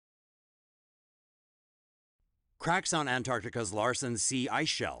Cracks on Antarctica's Larsen sea ice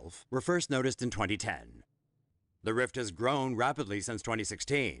shelf were first noticed in 2010. The rift has grown rapidly since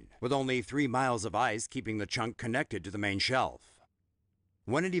 2016, with only 3 miles of ice keeping the chunk connected to the main shelf.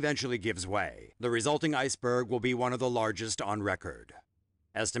 When it eventually gives way, the resulting iceberg will be one of the largest on record.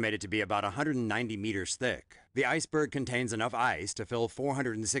 Estimated to be about 190 meters thick, the iceberg contains enough ice to fill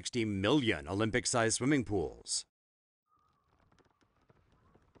 460 million Olympic-sized swimming pools.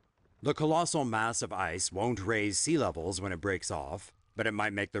 The colossal mass of ice won't raise sea levels when it breaks off, but it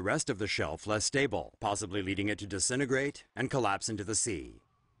might make the rest of the shelf less stable, possibly leading it to disintegrate and collapse into the sea.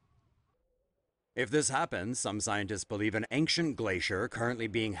 If this happens, some scientists believe an ancient glacier currently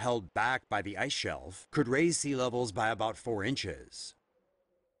being held back by the ice shelf could raise sea levels by about 4 inches.